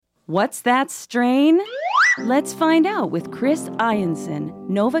What's that strain? Let's find out with Chris Ianson,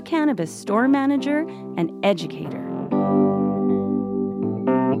 Nova Cannabis store manager and educator.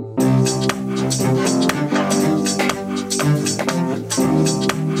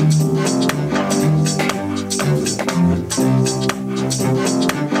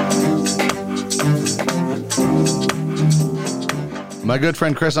 My good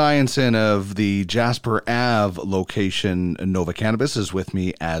friend Chris Ianson of the Jasper Ave location, Nova Cannabis, is with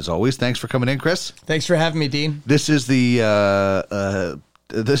me as always. Thanks for coming in, Chris. Thanks for having me, Dean. This is the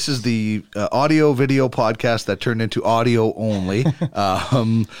audio video podcast that turned into audio only.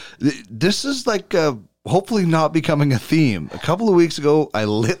 This is like hopefully not becoming a theme. A couple of weeks ago, I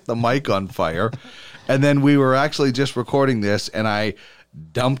lit the mic on fire, and then we were actually just recording this, and I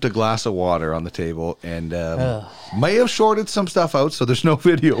dumped a glass of water on the table and may have shorted some stuff out, so there's no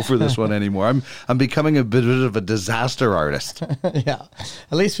video for this one anymore. I'm becoming a bit of a disaster artist. Yeah,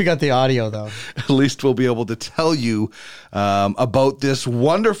 at least we got the audio though. At least we'll be able to tell you about this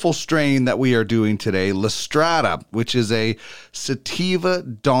wonderful strain that we are doing today, Strada, which is a sativa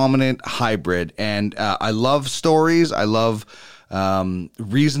dominant hybrid. And I love stories. I love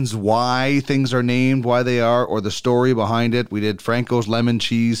reasons why things are named, why they are, or the story behind it. We did Franco's lemon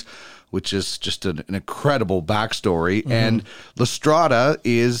cheese, which is just an incredible backstory. Mm-hmm. And Strada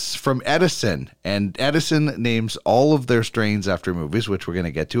is from Edison, and Edison names all of their strains after movies, which we're going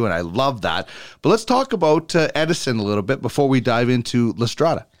to get to, and I love that. But let's talk about Edison a little bit before we dive into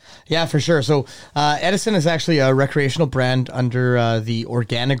Strada. Yeah, for sure. So Edison is actually a recreational brand under the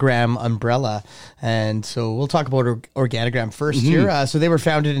Organigram umbrella. And so we'll talk about Organigram first here. So they were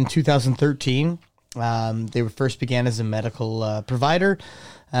founded in 2013. They were first began as a medical provider.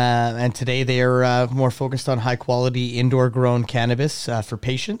 And today they are more focused on high quality indoor grown cannabis for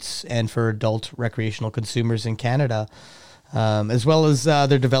patients and for adult recreational consumers in Canada, as well as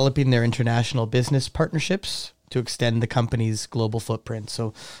they're developing their international business partnerships to extend the company's global footprint.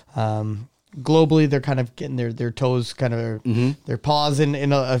 So globally, they're kind of getting their toes, kind of their paws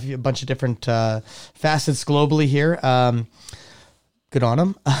in a bunch of different facets globally here. Good on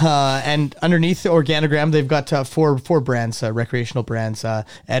them. And underneath the Organigram, they've got four brands, recreational brands.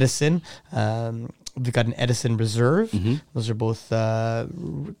 Edison, they've got an Edison Reserve. Those are both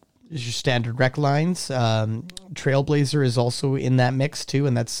your standard rec lines. Trailblazer is also in that mix too,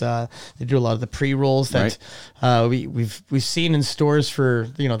 and that's they do a lot of the pre-rolls that we've seen in stores for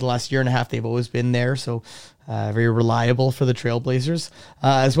the last year and a half. They've always been there, so very reliable for the Trailblazers,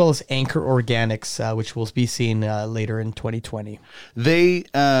 as well as Anchor Organics, which we'll be seeing later in 2020. They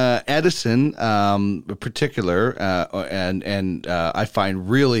Edison, in particular, and I find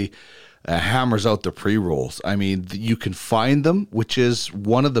really hammers out the pre-rolls. I mean, you can find them, which is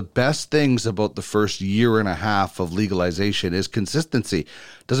one of the best things about the first year and a half of legalization is consistency.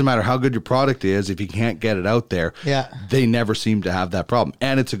 Doesn't matter how good your product is, if you can't get it out there, they never seem to have that problem.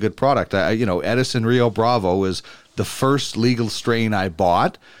 And it's a good product. Edison Rio Bravo is the first legal strain I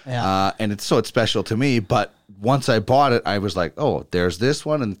bought, and it's special to me, but once I bought it, I was like, oh, there's this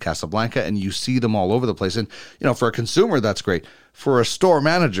one in Casablanca, and you see them all over the place. And, for a consumer, that's great. For a store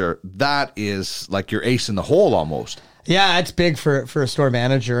manager, that is like your ace in the hole almost. Yeah, it's big for a store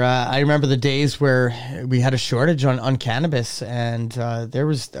manager. I remember the days where we had a shortage on cannabis, and there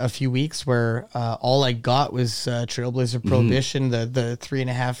was a few weeks where all I got was Trailblazer Prohibition, the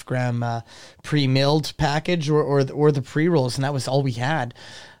 3.5 gram pre-milled package or the pre-rolls, and that was all we had.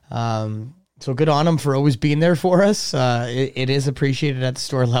 So good on them for always being there for us. It is appreciated at the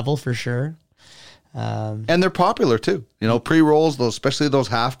store level for sure. And they're popular too. Pre-rolls, especially those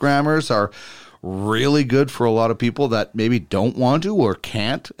half grammers, are really good for a lot of people that maybe don't want to or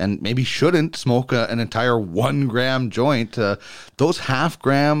can't and maybe shouldn't smoke an entire 1 gram joint. Those half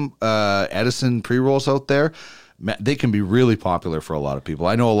gram Edison pre-rolls out there, they can be really popular for a lot of people.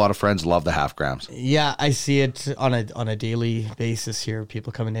 I know a lot of friends love the half grams. Yeah, I see it on a daily basis here.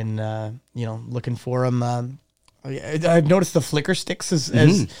 People coming in, looking for them. I've noticed the flicker sticks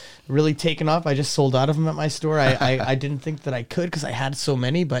has really taken off. I just sold out of them at my store. I didn't think that I could because I had so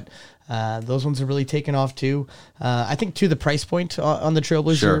many, but those ones are really taken off too. I think too the price point on the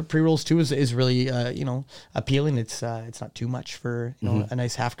Trailblazer pre-rolls too is really appealing. It's not too much for a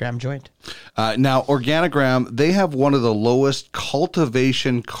nice half gram joint. Now Organigram, they have one of the lowest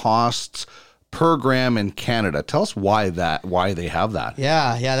cultivation costs per gram in Canada. Tell us why they have that.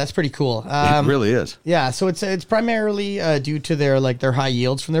 Yeah, that's pretty cool. It really is. Yeah, so it's primarily due to their high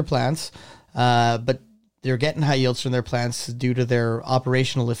yields from their plants, but they're getting high yields from their plants due to their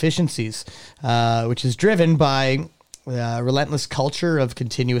operational efficiencies, which is driven by a relentless culture of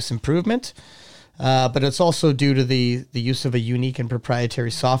continuous improvement. but it's also due to the use of a unique and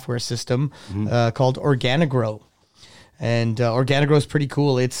proprietary software system called Organogrow. And Organogrow is pretty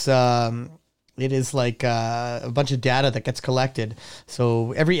cool. It is like a bunch of data that gets collected.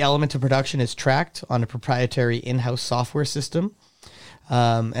 So every element of production is tracked on a proprietary in-house software system.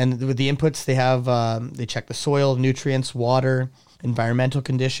 And with the inputs they have, they check the soil, nutrients, water, environmental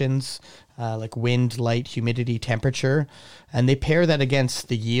conditions, like wind, light, humidity, temperature, and they pair that against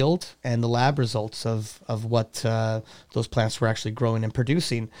the yield and the lab results of what those plants were actually growing and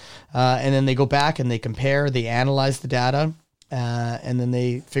producing. And then they go back and they compare, they analyze the data, and then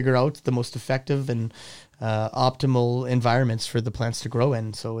they figure out the most effective and optimal environments for the plants to grow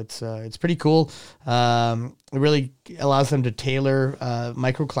in. So it's pretty cool. It really allows them to tailor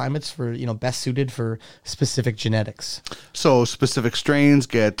microclimates for best suited for specific genetics. So specific strains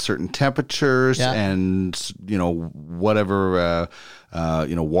get certain temperatures and whatever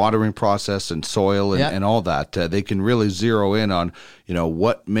watering process and soil and all that. They can really zero in on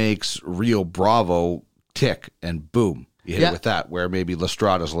what makes Rio Bravo tick, and boom. You hit it with that, where maybe La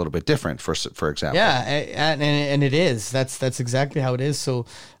Strada is a little bit different, for example. Yeah, and it is. That's exactly how it is. So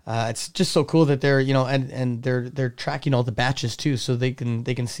it's just so cool that they're and they're tracking all the batches too, so they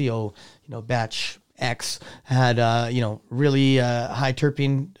can see batch X had really high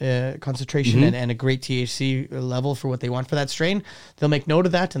terpene concentration and a great THC level for what they want for that strain. They'll make note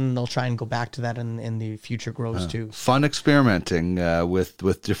of that, and they'll try and go back to that in the future grows too. Fun experimenting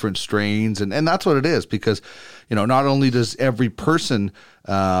with different strains, and that's what it is, because not only does every person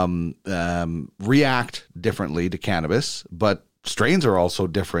react differently to cannabis, but strains are also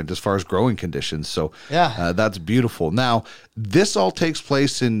different as far as growing conditions. So that's beautiful. Now, this all takes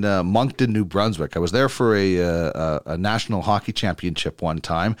place in Moncton, New Brunswick. I was there for a national hockey championship one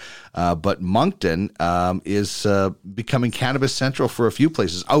time, but Moncton is becoming cannabis central for a few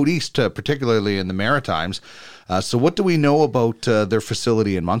places out east, particularly in the Maritimes. So what do we know about their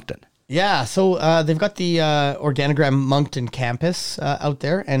facility in Moncton? Yeah, so they've got the Organogram Moncton campus out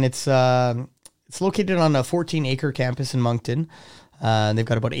there, and it's located on a 14-acre campus in Moncton. They've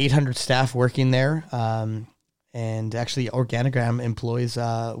got about 800 staff working there. And actually, Organogram employs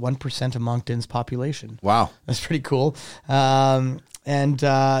 1% of Moncton's population. Wow. That's pretty cool. And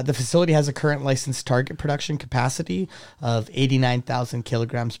the facility has a current licensed target production capacity of 89,000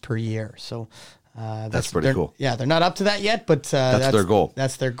 kilograms per year. So that's pretty cool. Yeah, they're not up to that yet, but that's their goal.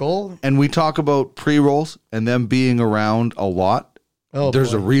 That's their goal. And we talk about pre-rolls and them being around a lot.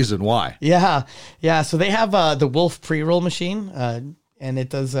 There's a reason why. Yeah. So they have the Wolf pre-roll machine, and it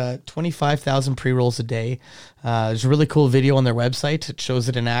does 25,000 pre-rolls a day. There's a really cool video on their website. It shows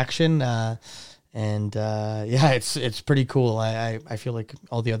it in action, it's pretty cool. I feel like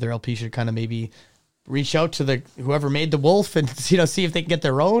all the other LPs should kind of maybe reach out to whoever made the Wolf and see if they can get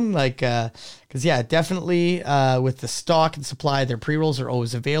their own. Because definitely with the stock and supply, their pre-rolls are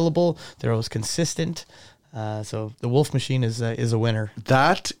always available. They're always consistent. So the Wolf machine is a winner.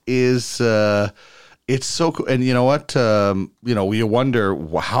 That is, it's so cool. And you know what? You wonder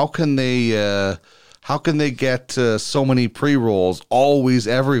how can they get so many pre-rolls always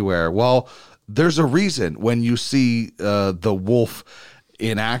everywhere? Well, there's a reason. When you see the Wolf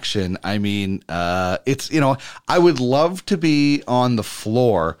in action, I mean, it's I would love to be on the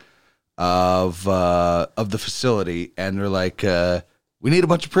floor of the facility, and they're like, we need a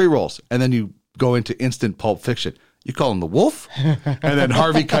bunch of pre-rolls, and then you go into instant Pulp Fiction. You call him the Wolf, and then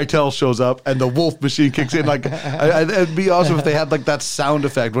Harvey Keitel shows up, and the Wolf machine kicks in. It'd be awesome if they had that sound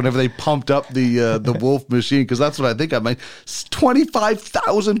effect whenever they pumped up the Wolf machine, because that's what I think. I mean,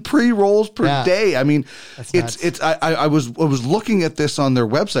 25,000 pre-rolls per day. I mean, I was looking at this on their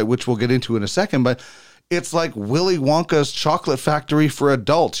website, which we'll get into in a second, but it's like Willy Wonka's chocolate factory for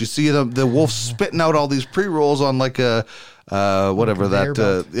adults. You see the Wolf spitting out all these pre-rolls on a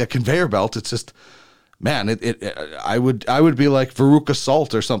conveyor belt. It's just, man, I would be like Veruca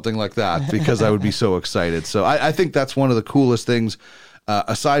Salt or something like that, because I would be so excited. So I think that's one of the coolest things,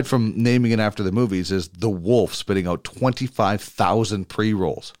 aside from naming it after the movies, is the Wolf spitting out 25,000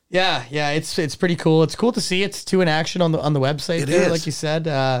 pre-rolls. Yeah, it's pretty cool. It's cool to see it's in action on the website. It is, like you said.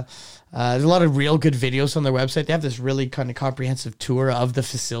 There's a lot of real good videos on their website. They have this really kind of comprehensive tour of the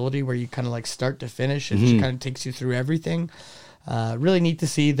facility where you kind of start to finish. It just kind of takes you through everything. Really neat to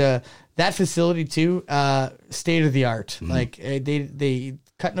see that facility too. State of the art. They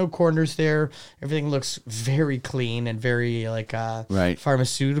cut no corners there. Everything looks very clean and very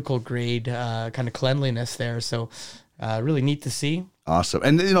pharmaceutical grade kind of cleanliness there. So really neat to see. Awesome.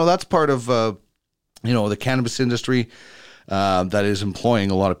 And that's part of the cannabis industry. that is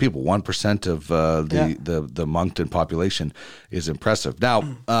employing a lot of people. 1% of the Moncton population is impressive.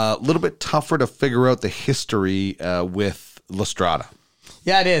 Now, a little bit tougher to figure out the history with La Strada.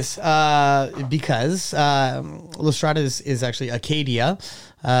 Yeah, it is because La Strada is actually Acadia,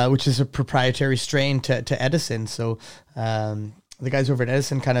 which is a proprietary strain to Edison. So the guys over at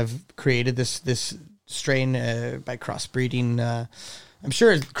Edison kind of created this strain by crossbreeding. I'm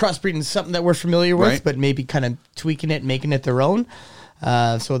sure crossbreeding is something that we're familiar with, right, but maybe kind of tweaking it, making it their own.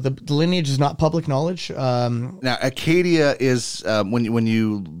 So the lineage is not public knowledge. Now, Acadia is when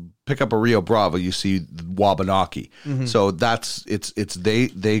you pick up a Rio Bravo, you see Wabanaki. Mm-hmm. So it's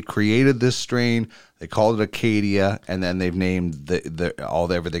they created this strain. They called it Acadia, and then they've named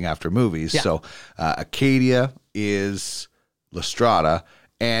everything after movies. Yeah. So Acadia is La Strada,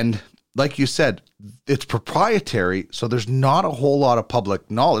 and like you said, it's proprietary, so there's not a whole lot of public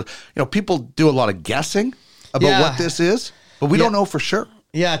knowledge. People do a lot of guessing about what this is, but we don't know for sure.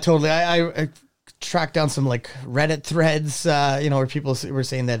 Yeah, totally. I tracked down some like Reddit threads, where people were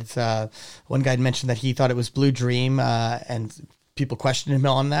saying that it's, one guy mentioned that he thought it was Blue Dream, and people questioned him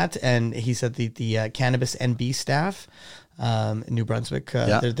on that, and he said the Cannabis NB staff in New Brunswick,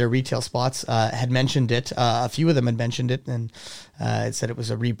 their retail spots had mentioned it. A few of them had mentioned it, and it said it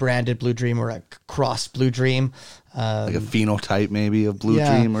was a rebranded Blue Dream or a cross Blue Dream. Like a phenotype maybe of Blue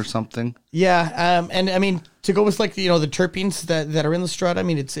Dream or something. Yeah, and I mean, to go with like the terpenes that are in the Strada, I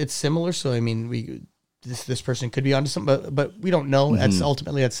mean, it's similar. So I mean, this person could be onto something, but we don't know.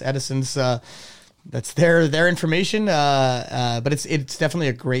 Mm-hmm. That's Edison's. That's their information, but it's definitely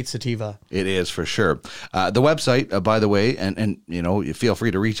a great sativa. It is for sure. The website, by the way, and you feel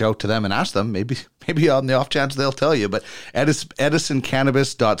free to reach out to them and ask them. Maybe on the off chance they'll tell you. But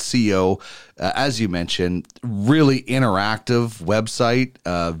EdisonCannabis.co, as you mentioned, really interactive website,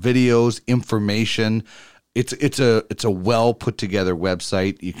 videos, information. It's a well put together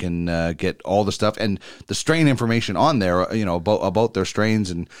website. You can get all the stuff and the strain information on there. About their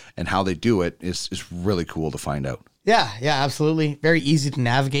strains and how they do it is really cool to find out. Yeah, absolutely. Very easy to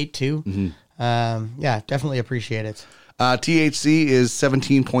navigate too. Mm-hmm. Definitely appreciate it. THC is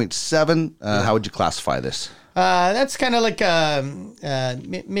 17.7. How would you classify this? That's kind of like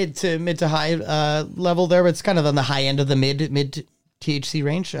mid to high level there, but it's kind of on the high end of the mid THC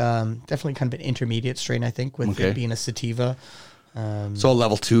range. Definitely kind of an intermediate strain, I think, with it being a sativa. So a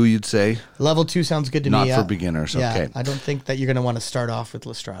level 2, you'd say? Level 2 sounds good to me. Not for beginners. Yeah, okay. I don't think that you're going to want to start off with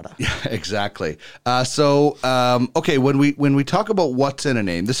La Strada. Yeah, exactly. When we talk about what's in a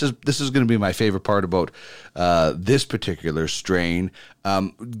name, this is going to be my favorite part about this particular strain.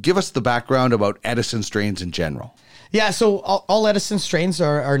 Give us the background about Edison strains in general. Yeah, so all Edison strains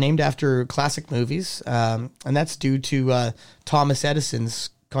are named after classic movies, and that's due to Thomas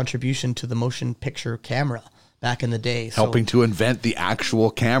Edison's contribution to the motion picture camera back in the day. Helping to invent the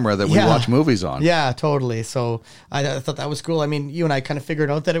actual camera that we watch movies on. Yeah, totally. So I thought that was cool. I mean, you and I kind of figured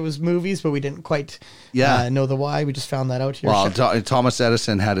out that it was movies, but we didn't quite know the why. We just found that out here. Well, Thomas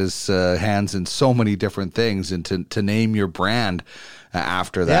Edison had his hands in so many different things, and to name your brand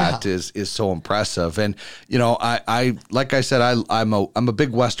after that is so impressive. And I like I said, I'm a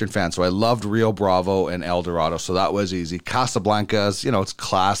big Western fan, so I loved Rio Bravo and El Dorado, so that was easy. Casablanca's, it's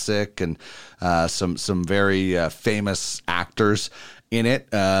classic, and some very famous actors in it.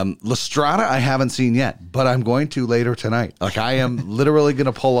 La Strada I haven't seen yet, but I'm going to later tonight. Like, I am literally going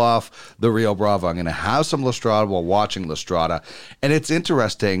to pull off the Rio Bravo. I'm going to have some La Strada while watching La Strada. And it's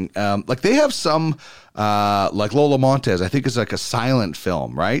interesting. Like, they have some, like Lola Montez, I think is like a silent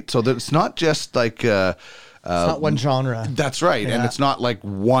film, right? So that it's not just like... it's not one genre. That's right. Yeah. And it's not like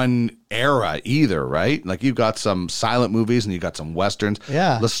one era either, right? Like, you've got some silent movies and you've got some Westerns.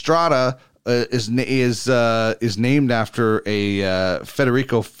 Yeah. La Strada is named after a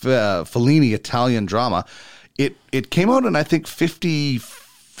Federico Fellini Italian drama. It came out in, I think,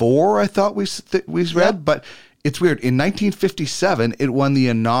 54. I thought we read, but it's weird. In 1957, it won the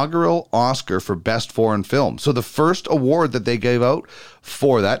inaugural Oscar for Best Foreign Film. So the first award that they gave out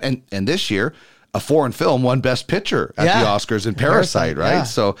for that, and this year, a foreign film won Best Picture at the Oscars in Parasite, right? Yeah.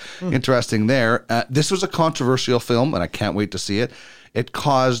 So interesting there. This was a controversial film, and I can't wait to see it. It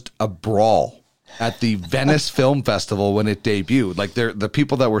caused a brawl at the Venice Film Festival when it debuted. Like, the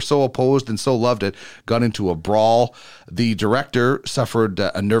people that were so opposed and so loved it got into a brawl. The director suffered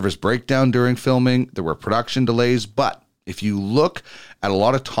a nervous breakdown during filming. There were production delays. But if you look at a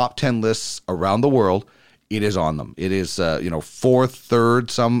lot of top 10 lists around the world, it is on them. It is, fourth,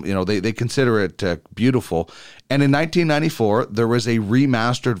 third, some, they consider it beautiful. And in 1994, there was a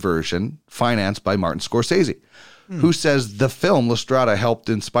remastered version financed by Martin Scorsese, who says the film La Strada helped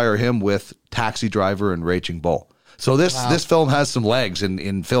inspire him with Taxi Driver and Raging Bull. So this film has some legs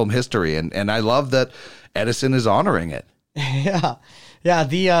in film history, and I love that Edison is honoring it. Yeah. Yeah,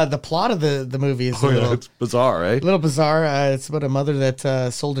 the plot of the movie is It's bizarre, right? a little bizarre. It's about a mother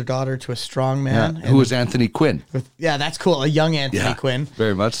that sold her daughter to a strong man. Who was Anthony Quinn. That's cool. A young Anthony Quinn.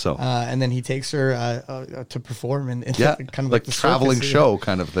 Very much so. And then he takes her to perform in kind of like the traveling circus, show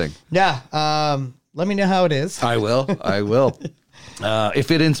kind of thing. Yeah. Let me know how it is. I will.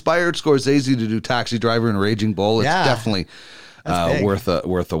 If it inspired Scorsese to do Taxi Driver and Raging Bull, it's definitely worth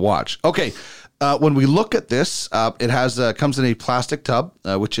a watch. Okay. When we look at this, it comes in a plastic tub,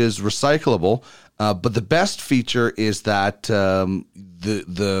 which is recyclable. But the best feature is that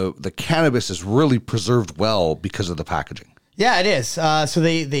the cannabis is really preserved well because of the packaging. Yeah, it is. So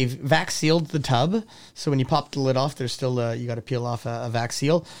they've vac sealed the tub. So when you pop the lid off, there's still you got to peel off a vac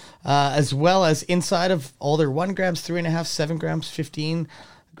seal, as well as inside of all their 1 grams, 3.5, 7 grams,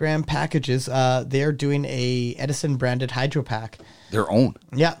 15-gram packages. They're doing a Edison branded hydro pack. Their own.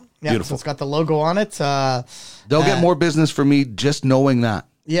 Yeah. Yeah, Beautiful. so it's got the logo on it. They'll get more business for me just knowing that.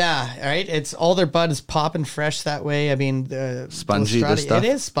 Yeah, right. It's all their bud is popping fresh that way. I mean, spongy Strada, this stuff. it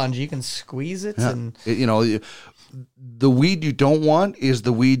is spongy. You can squeeze it, and the weed you don't want is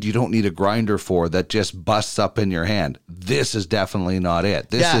the weed you don't need a grinder for that just busts up in your hand. This is definitely not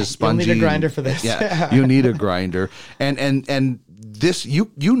it. This is spongy. You need a grinder for this. Yeah, you need a grinder, and this you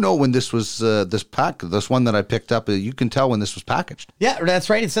know when this was this one that I picked up, you can tell when this was packaged. Yeah, that's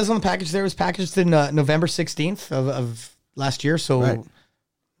right. It says on the package there it was packaged in November 16th of last year, so right.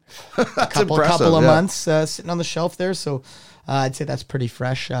 a couple of months sitting on the shelf there. So I'd say that's pretty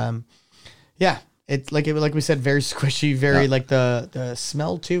fresh. Yeah, it's like we said, very squishy, very like the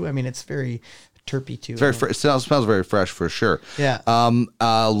smell too. I mean, it's very terpy too. It's very it smells very fresh for sure. Yeah.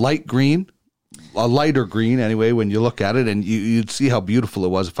 Light green. A lighter green anyway when you look at it, and you'd see how beautiful it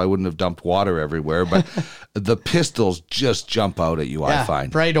was if I wouldn't have dumped water everywhere, but the pistils just jump out at you. I find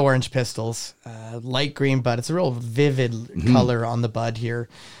bright orange pistils, light green bud. It's a real vivid color on the bud here,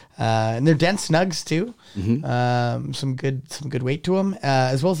 and they're dense nugs too. Some good weight to them,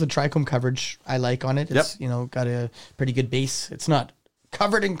 as well as the trichome coverage I like on it. It's got a pretty good base. It's not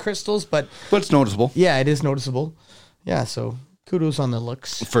covered in crystals, but it's noticeable. Yeah, it is noticeable. Yeah, so kudos on the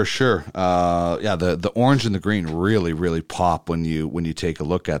looks. For sure. The orange and the green really, really pop when you take a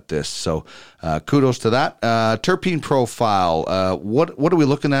look at this. So kudos to that. Terpene profile. What are we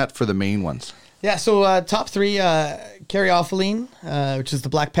looking at for the main ones? Yeah, so top 3, caryophyllene, which is the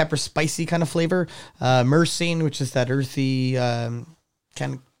black pepper spicy kind of flavor. Myrcene, which is that earthy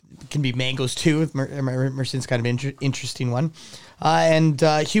can be mangoes too. Myrcene's kind of an interesting one. And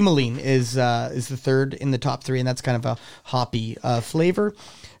humulene is the third in the top 3, and that's kind of a hoppy flavor.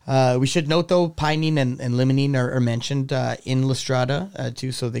 We should note, though, pinene and limonene are mentioned in La Strada,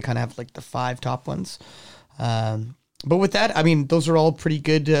 too, so they kind of have like the 5 top ones. But with that, I mean, those are all pretty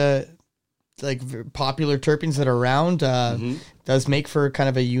good, popular terpenes that are around. Does make for kind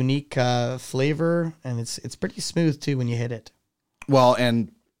of a unique flavor, and it's pretty smooth, too, when you hit it. Well,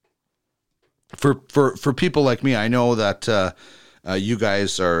 and for people like me, I know that you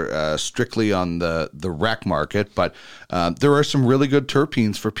guys are strictly on the rec market, but there are some really good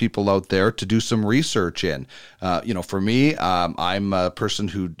terpenes for people out there to do some research in. For me, I'm a person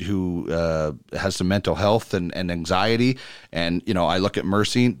who has some mental health and anxiety, and I look at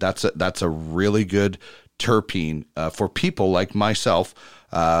myrcene. That's a really good terpene for people like myself.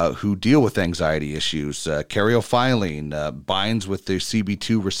 Who deal with anxiety issues. Caryophyllene binds with the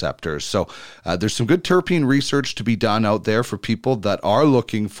CB2 receptors. So there's some good terpene research to be done out there for people that are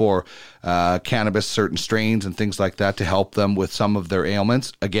looking for cannabis, certain strains and things like that to help them with some of their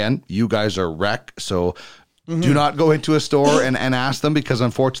ailments. Again, you guys are rec, so do not go into a store and ask them, because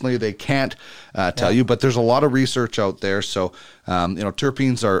unfortunately they can't tell you. But there's a lot of research out there. So,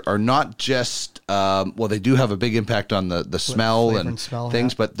 terpenes are not just, they do have a big impact on the smell and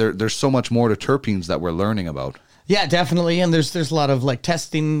things, but there's so much more to terpenes that we're learning about. Yeah, definitely. And there's a lot of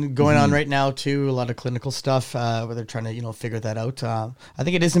testing going on right now too. A lot of clinical stuff where they're trying to figure that out. I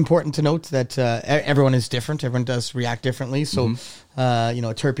think it is important to note that everyone is different. Everyone does react differently. So a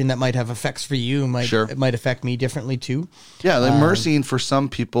terpene that might have effects for you it might affect me differently too. Yeah, the myrcene for some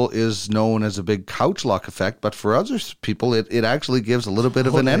people is known as a big couch lock effect, but for other people it actually gives a little bit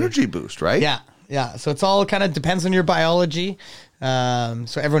of an energy boost, right? Yeah. So it's all kind of depends on your biology.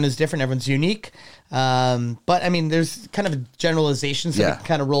 So everyone is different. Everyone's unique. But I mean, there's kind of generalizations that we can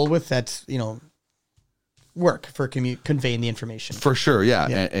kind of roll with that, work for conveying the information. For sure, yeah.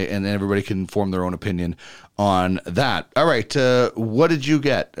 And everybody can form their own opinion on that. All right, what did you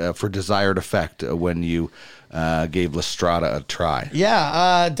get for desired effect when you gave Strada a try?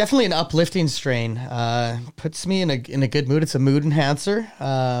 Yeah, definitely an uplifting strain. Puts me in a good mood. It's a mood enhancer.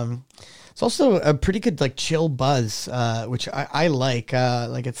 It's also a pretty good like chill buzz, which I like.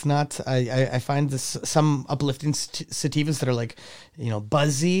 Like it's not. I find this some uplifting sativas that are like,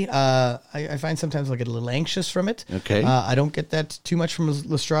 buzzy. I find sometimes I get a little anxious from it. Okay. I don't get that too much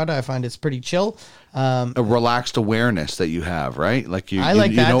from Strada. I find it's pretty chill. A relaxed awareness that you have, right? Like you that.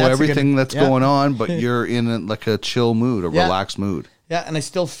 know That's everything that's going on, but you're in like a chill mood, a relaxed mood. Yeah, and I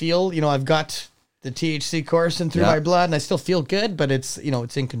still feel, I've got the THC coursing through my blood, and I still feel good, but it's,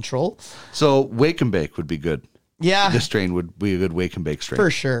 it's in control. So wake and bake would be good. Yeah, this strain would be a good wake and bake strain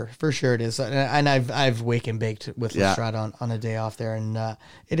for sure it is. And I've wake and baked with Strada on a day off there, and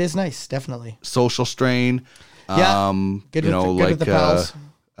it is nice, definitely. Social strain. Good with the pals.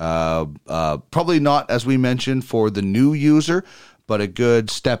 Probably not, as we mentioned, for the new user, but a good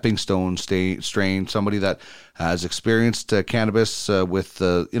stepping stone strain. Somebody that has experienced cannabis with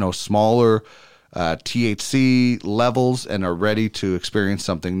smaller THC levels and are ready to experience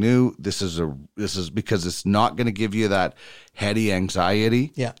something new. This is because it's not going to give you that heady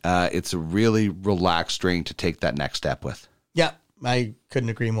anxiety. Yeah, it's a really relaxed strain to take that next step with. Yeah, I couldn't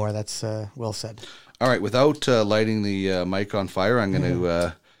agree more. That's well said. All right, without lighting the mic on fire, I'm going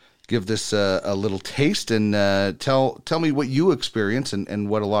to give this a little taste and tell me what you experience and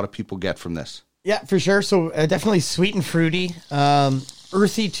what a lot of people get from this. Yeah, for sure. So definitely sweet and fruity.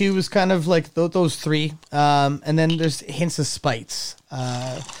 Earthy too is kind of like those three. And then there's hints of spice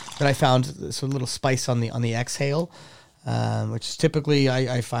that I found. So a little spice on the exhale, which is typically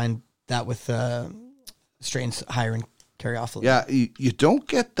I find that with strains higher in caryophylline. Yeah, you don't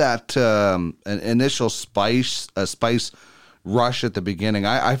get that an initial spice rush at the beginning.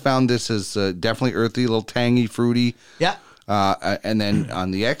 I found this as definitely earthy, a little tangy, fruity. Yeah. And then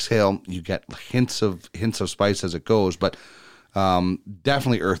on the exhale, you get hints of spice as it goes, but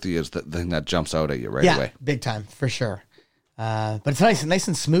definitely earthy is the thing that jumps out at you right away. Big time for sure. But it's nice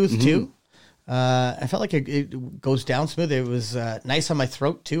and smooth too. I felt like it goes down smooth. It was nice on my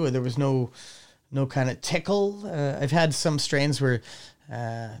throat too. There was no kind of tickle. I've had some strains where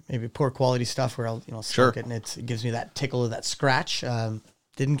maybe poor quality stuff where I'll smoke it and it gives me that tickle or that scratch.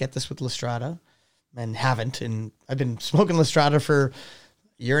 Didn't get this with Strada. And haven't, and I've been smoking Strada for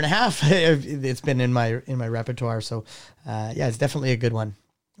a year and a half. It's been in my repertoire, so it's definitely a good one,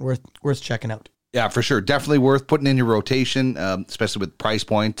 worth checking out. Yeah, for sure, definitely worth putting in your rotation, especially with price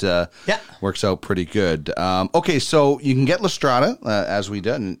point. Works out pretty good. Okay, so you can get Strada as we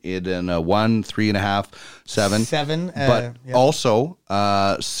did in a 1, 3.5, 7, 7, but also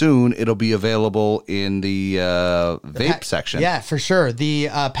soon it'll be available in the vape section. Yeah, for sure. The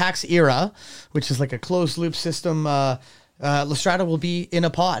PAX Era, which is like a closed loop system. Strada will be in a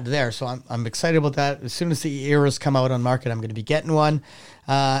pod there, so I'm excited about that. As soon as the eras come out on market, I'm going to be getting one.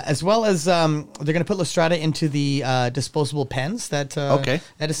 As well as they're going to put Strada into the disposable pens that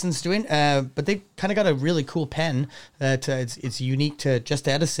Edison's doing. But they kind of got a really cool pen that it's unique to just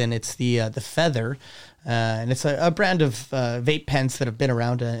Edison. It's the Feather, and it's a brand of vape pens that have been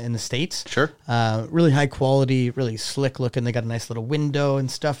around in the States. Sure. Really high quality, really slick looking. They got a nice little window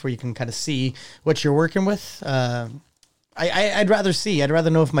and stuff where you can kind of see what you're working with. I'd rather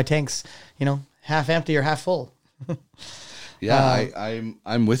know if my tank's, half empty or half full.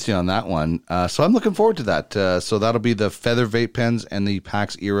 I'm with you on that one. So I'm looking forward to that. So that'll be the Feather vape pens and the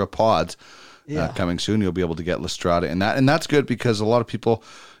PAX Era pods coming soon. You'll be able to get Strada in that. And that's good because a lot of people,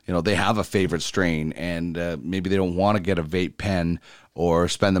 they have a favorite strain and maybe they don't want to get a vape pen or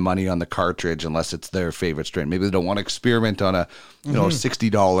spend the money on the cartridge unless it's their favorite strain. Maybe they don't want to experiment on a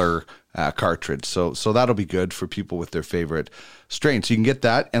 $60 cartridge. So that'll be good for people with their favorite strain. So you can get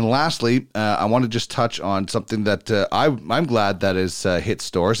that. And lastly, I want to just touch on something that I'm glad that has hit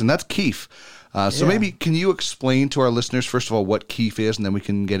stores, and that's Keef. Maybe can you explain to our listeners, first of all, what Keef is, and then we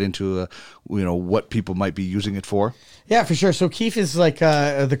can get into what people might be using it for? Yeah, for sure. So Keef is like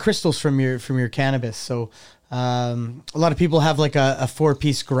the crystals from your cannabis. So a lot of people have like a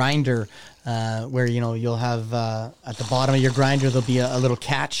 4-piece grinder where you'll have at the bottom of your grinder there'll be a little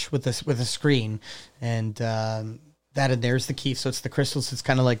catch with a screen, and that and there's the Keef. So it's the crystals. It's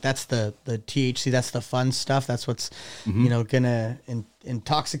kind of like that's the THC. That's the fun stuff. That's what's gonna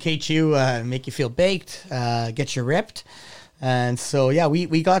intoxicate you, make you feel baked, get you ripped. And so, yeah,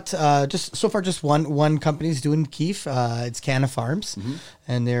 we got just one company's doing Keef. It's Canna Farms,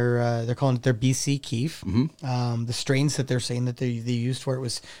 and they're calling it their BC Keef. The strains that they're saying that they used for it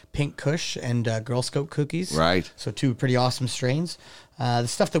was Pink Kush and Girl Scout cookies. Right. So 2 pretty awesome strains. The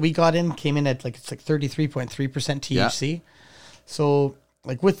stuff that we got came in at it's 33.3% THC. Yeah. So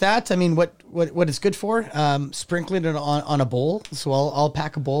like with that, I mean, what it's good for, sprinkling it on a bowl. So I'll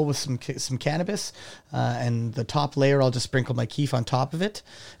pack a bowl with some cannabis, and the top layer I'll just sprinkle my Keef on top of it.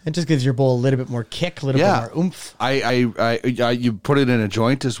 It just gives your bowl a little bit more kick, a little bit more oomph. I you put it in a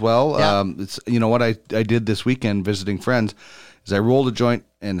joint as well. Yeah. It's what I did this weekend visiting friends is I rolled a joint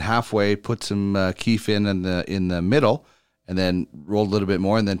and halfway put some Keef in the middle, and then rolled a little bit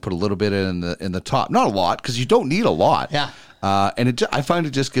more, and then put a little bit in the top. Not a lot, because you don't need a lot. Yeah. And I find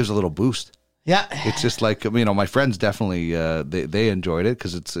it just gives a little boost. Yeah. It's just like, my friends definitely, they enjoyed it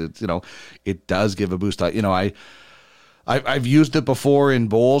because it's it does give a boost. I've used it before in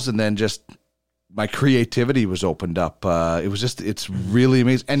bowls, and then just my creativity was opened up. It's really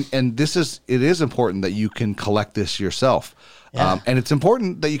amazing. And it is important that you can collect this yourself. Yeah. And it's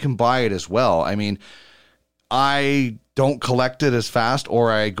important that you can buy it as well. I mean, I don't collect it as fast,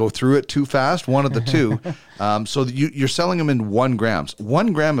 or I go through it too fast, one of the two. So you're selling them in 1 gram.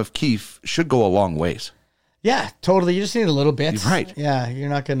 1 gram of Keef should go a long ways. Yeah, totally. You just need a little bit. Right. Yeah, you're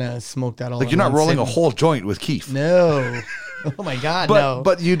not going to smoke that all. Like, you're not rolling a whole joint with Keef. No. Oh my God, no.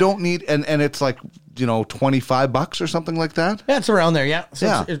 But you don't need, and it's like, $25 or something like that. Yeah, it's around there. Yeah. So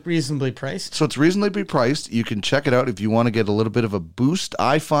Yeah. it's reasonably priced. So it's reasonably priced. You can check it out if you want to get a little bit of a boost.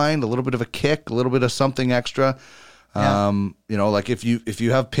 I find a little bit of a kick, a little bit of something extra. Yeah. Like if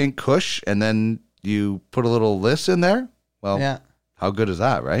you have Pink Kush and then you put a little this in there, well, Yeah. how good is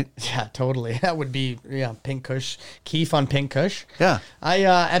that, right? Yeah, totally. That would be Pink Kush, Keef on Pink Kush. Yeah. I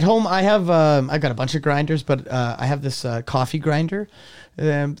at home I have I've got a bunch of grinders, but I have this coffee grinder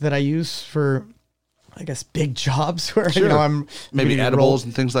that I use for, I guess, big jobs where Sure. I'm Maybe edibles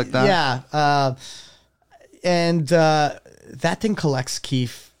and things like that. Yeah, and that thing collects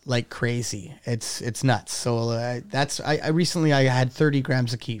Keef like crazy. It's nuts. So I recently I had 30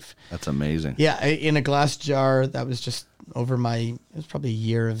 grams of Keef. That's amazing. Yeah, in a glass jar. That was just over it was probably a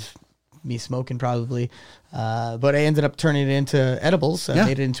year of me smoking probably. But I ended up turning it into edibles. I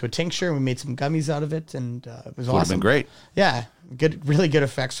made it into a tincture, and we made some gummies out of it, and it was awesome. Would have been great. Yeah, really good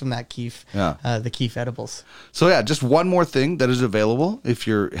effects from that Keef. Yeah. The Keef edibles. So just one more thing that is available if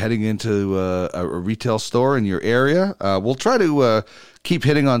you're heading into a retail store in your area. We'll try to keep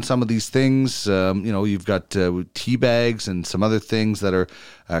hitting on some of these things. You've got tea bags and some other things that are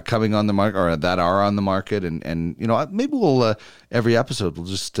coming on the market, or that are on the market, and maybe we'll every episode we'll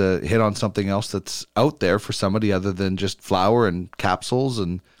just hit on something else that's out there for somebody other than just flour and capsules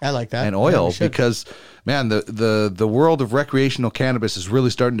and I like that. and oil, Yeah, we should. because man, the world of recreational cannabis is really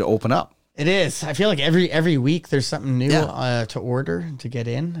starting to open up. It is. I feel like every week there's something new Yeah. to order to get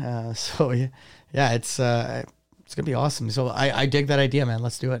in. So yeah, it's gonna be awesome. So I dig that idea, man.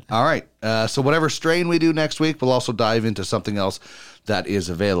 Let's do it. All right. So whatever strain we do next week, we'll also dive into something else that is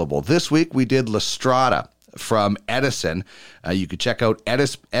available. This week we did La Strada from Edison. You can check out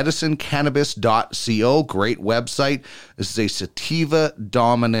edisoncannabis.co. Great website. This is a sativa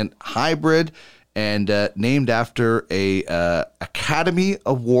dominant hybrid, and named after a Academy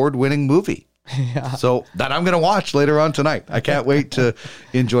Award winning movie. Yeah. So that I'm going to watch later on tonight. I can't wait to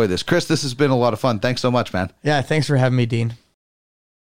enjoy this. Chris, this has been a lot of fun. Thanks so much, man. Yeah. Thanks for having me, Dean.